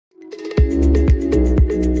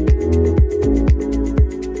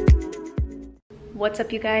What's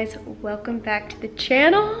up, you guys? Welcome back to the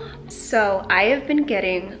channel. So I have been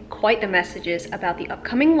getting quite the messages about the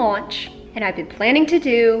upcoming launch, and I've been planning to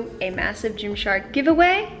do a massive Gymshark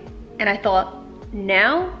giveaway, and I thought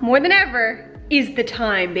now more than ever is the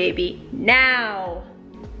time, baby. Now.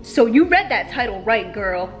 So you read that title right,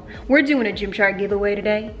 girl. We're doing a Gymshark giveaway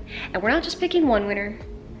today, and we're not just picking one winner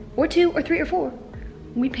or two or three or four.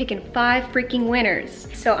 We picking 5 freaking winners.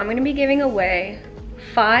 So I'm gonna be giving away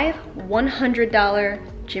 5 $100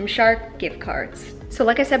 Gymshark gift cards. So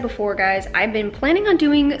like I said before, guys, I've been planning on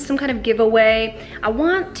doing some kind of giveaway. I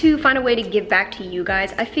want to find a way to give back to you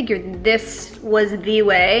guys. I figured this was the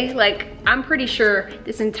way. Like, I'm pretty sure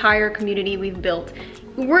this entire community we've built,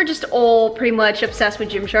 we're just all pretty much obsessed with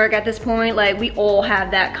Gymshark at this point. Like, we all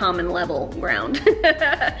have that common level ground.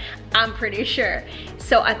 I'm pretty sure.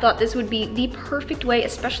 So I thought this would be the perfect way,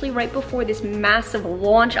 especially right before this massive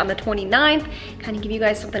launch on the 29th, kind of give you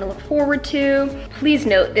guys something to look forward to. Please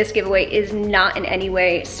note, this giveaway is not in any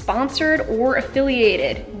way sponsored or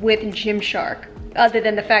affiliated with Gymshark, other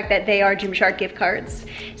than the fact that they are Gymshark gift cards.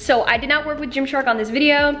 So I did not work with Gymshark on this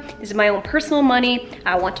video. This is my own personal money.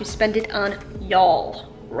 I want to spend it on y'all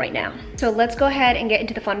right now. So let's go ahead and get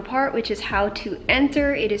into the fun part, which is how to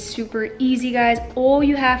enter. It is super easy, guys. All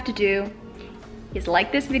you have to do is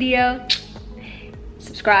like this video,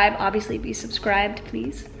 subscribe, obviously be subscribed,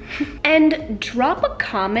 please, and drop a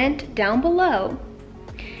comment down below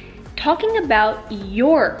talking about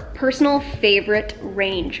your personal favorite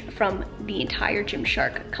range from the entire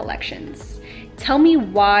Gymshark collections. Tell me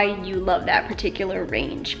why you love that particular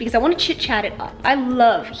range, because I want to chit chat it up. I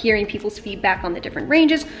love hearing people's feedback on the different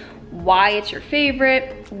ranges, why it's your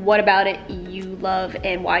favorite, what about it you love,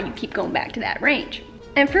 and why you keep going back to that range.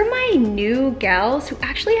 And for my new gals who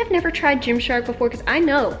actually have never tried Gymshark before, because I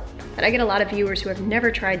know that I get a lot of viewers who have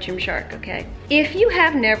never tried Gymshark, okay? If you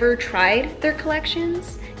have never tried their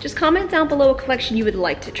collections, just comment down below a collection you would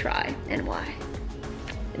like to try and why.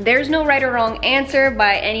 There's no right or wrong answer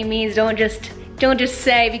by any means. Don't just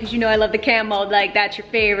say, because you know I love the camo, like that's your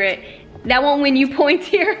favorite. That won't win you points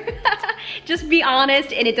here. Just be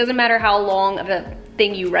honest, and it doesn't matter how long of a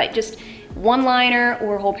thing you write. Just one liner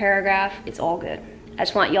or a whole paragraph, it's all good. I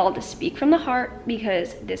just want y'all to speak from the heart,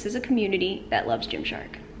 because this is a community that loves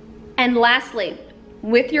Gymshark. And lastly,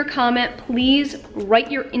 with your comment, please write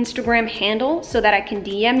your Instagram handle so that I can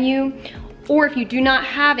DM you. Or if you do not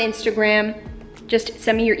have Instagram, just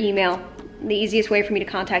send me your email. The easiest way for me to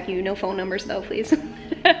contact you. No phone numbers though, please.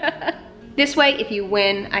 This way, if you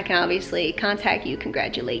win, I can obviously contact you,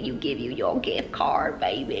 congratulate you, give you your gift card,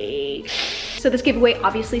 baby. So this giveaway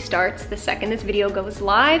obviously starts the second this video goes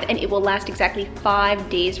live, and it will last exactly 5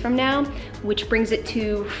 days from now, which brings it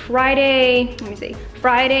to Friday,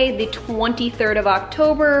 Friday the 23rd of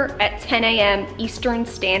October at 10 a.m. Eastern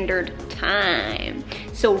Standard Time.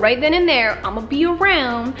 So right then and there, I'm gonna be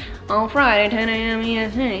around on Friday, 10 a.m.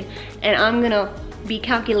 EST, and I'm gonna be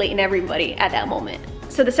calculating everybody at that moment.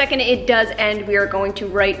 So the second it does end, we are going to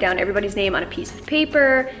write down everybody's name on a piece of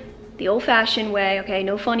paper, the old-fashioned way, okay?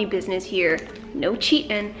 No funny business here, no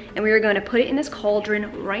cheating, and we are gonna put it in this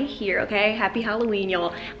cauldron right here, okay? Happy Halloween,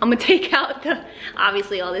 y'all. I'm gonna take out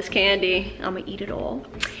obviously all this candy, I'm gonna eat it all,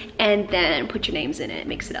 and then put your names in it,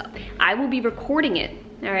 mix it up. I will be recording it,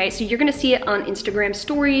 all right? So you're gonna see it on Instagram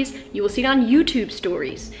stories, you will see it on YouTube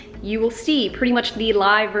stories. You will see pretty much the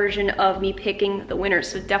live version of me picking the winners,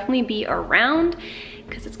 so definitely be around,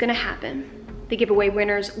 because it's gonna happen. The giveaway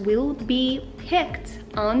winners will be picked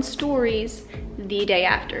on stories the day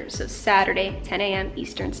after, so Saturday, 10 a.m.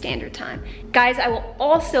 Eastern Standard Time. Guys, I will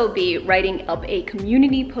also be writing up a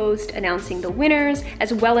community post announcing the winners,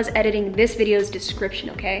 as well as editing this video's description,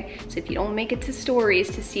 okay? So if you don't make it to stories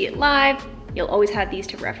to see it live, you'll always have these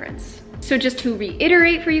to reference. So just to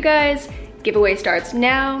reiterate for you guys, giveaway starts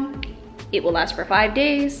now. It will last for 5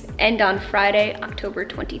 days, end on Friday, October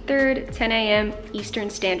 23rd, 10 a.m. Eastern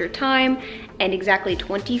Standard Time, and exactly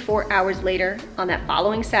 24 hours later, on that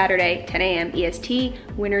following Saturday, 10 a.m. EST,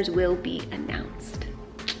 winners will be announced.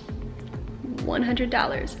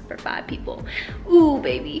 $100 for 5 people. Ooh,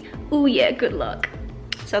 baby. Ooh, yeah, good luck.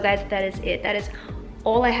 So guys, that is it. That is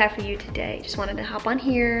all I have for you today. Just wanted to hop on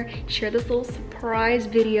here, share this little surprise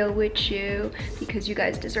video with you, because you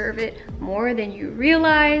guys deserve it more than you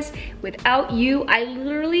realize. Without you, I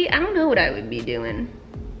don't know what I would be doing.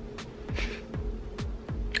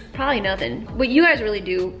 Probably nothing. But you guys really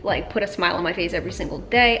do like put a smile on my face every single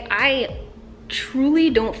day. I truly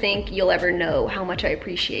don't think you'll ever know how much I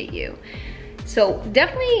appreciate you. So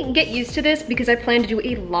definitely get used to this, because I plan to do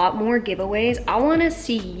a lot more giveaways. I wanna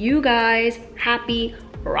see you guys happy,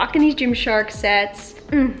 rocking these Gymshark sets,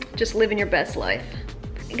 just living your best life.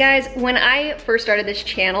 Guys, when I first started this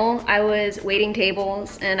channel, I was waiting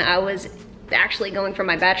tables and I was actually going for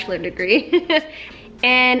my bachelor degree.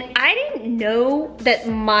 And I didn't know that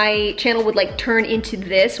my channel would like turn into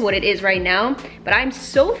this, what it is right now. But I'm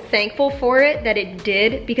so thankful for it that it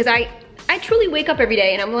did, because I truly wake up every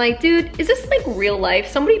day and I'm like, dude, is this like real life?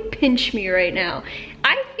 Somebody pinch me right now.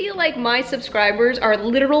 I feel like my subscribers are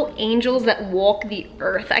literal angels that walk the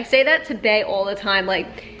earth. I say that to Bae all the time. Like,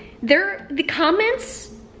 the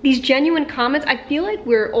comments, these genuine comments, I feel like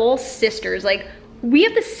we're all sisters. Like, we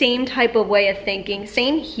have the same type of way of thinking,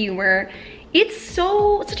 same humor. It's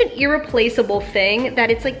such an irreplaceable thing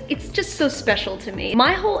that it's like, it's just so special to me.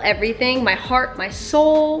 My whole everything, my heart, my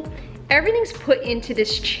soul, everything's put into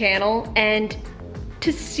this channel, and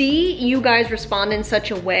to see you guys respond in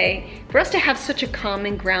such a way, for us to have such a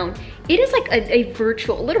common ground, it is like a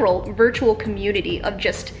virtual, literal virtual community of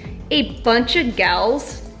just a bunch of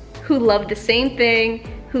gals who love the same thing,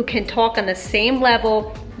 who can talk on the same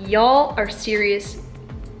level. Y'all are serious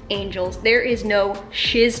angels. There is no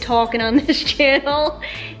shiz talking on this channel.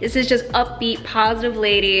 This is just upbeat, positive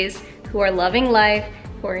ladies who are loving life,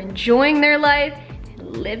 who are enjoying their life,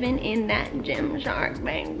 and living in that Gymshark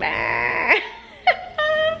bang bang.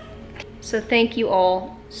 So thank you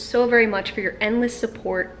all so very much for your endless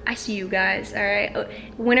support. I see you guys, all right?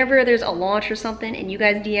 Whenever there's a launch or something and you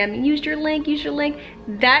guys DM me, use your link,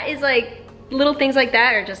 that is like, little things like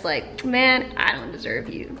that are just like, man, I don't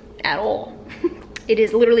deserve you at all. It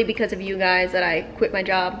is literally because of you guys that I quit my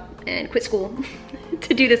job and quit school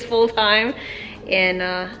to do this full time. And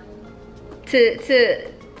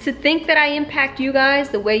to think that I impact you guys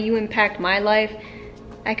the way you impact my life,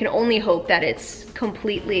 I can only hope that it's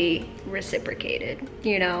completely reciprocated.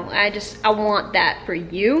 You know, I want that for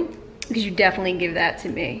you, because you definitely give that to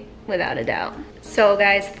me, without a doubt. So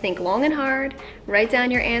guys, think long and hard, write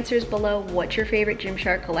down your answers below. What's your favorite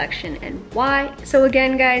Gymshark collection and why? So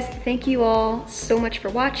again guys, thank you all so much for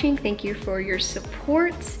watching. Thank you for your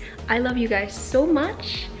support. I love you guys so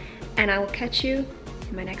much, and I will catch you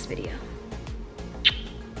in my next video.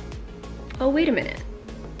 Oh, wait a minute.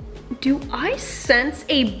 Do I sense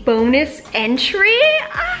a bonus entry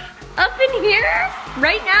up in here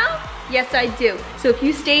right now? Yes, I do. So if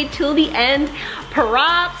you stayed till the end,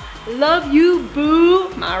 props, love you, boo,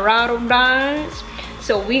 my ride or dies.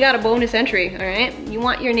 So we got a bonus entry, all right? You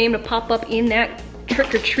want your name to pop up in that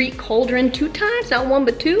trick or treat cauldron 2 times, not 1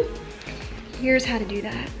 but 2? Here's how to do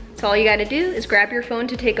that. So all you gotta do is grab your phone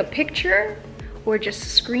to take a picture, or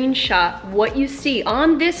just screenshot what you see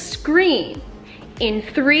on this screen in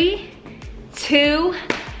 3, 2,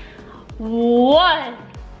 1.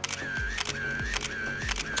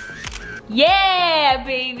 Yeah,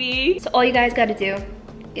 baby. So all you guys gotta do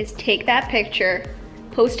is take that picture,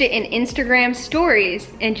 post it in Instagram stories,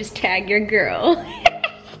 and just tag your girl.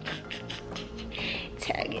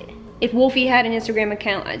 Tag it. If Wolfie had an Instagram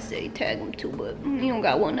account, I'd say tag him too, but he don't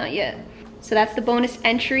got one, not yet. So that's the bonus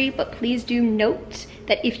entry, but please do note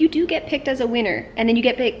that if you do get picked as a winner and then you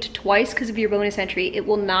get picked twice because of your bonus entry, it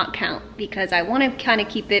will not count, because I want to kind of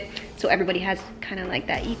keep it so everybody has kind of like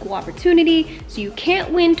that equal opportunity. So you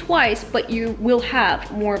can't win twice, but you will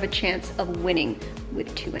have more of a chance of winning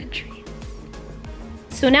with 2 entries.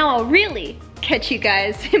 So now I'll really catch you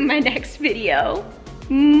guys in my next video.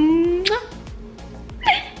 Mwah.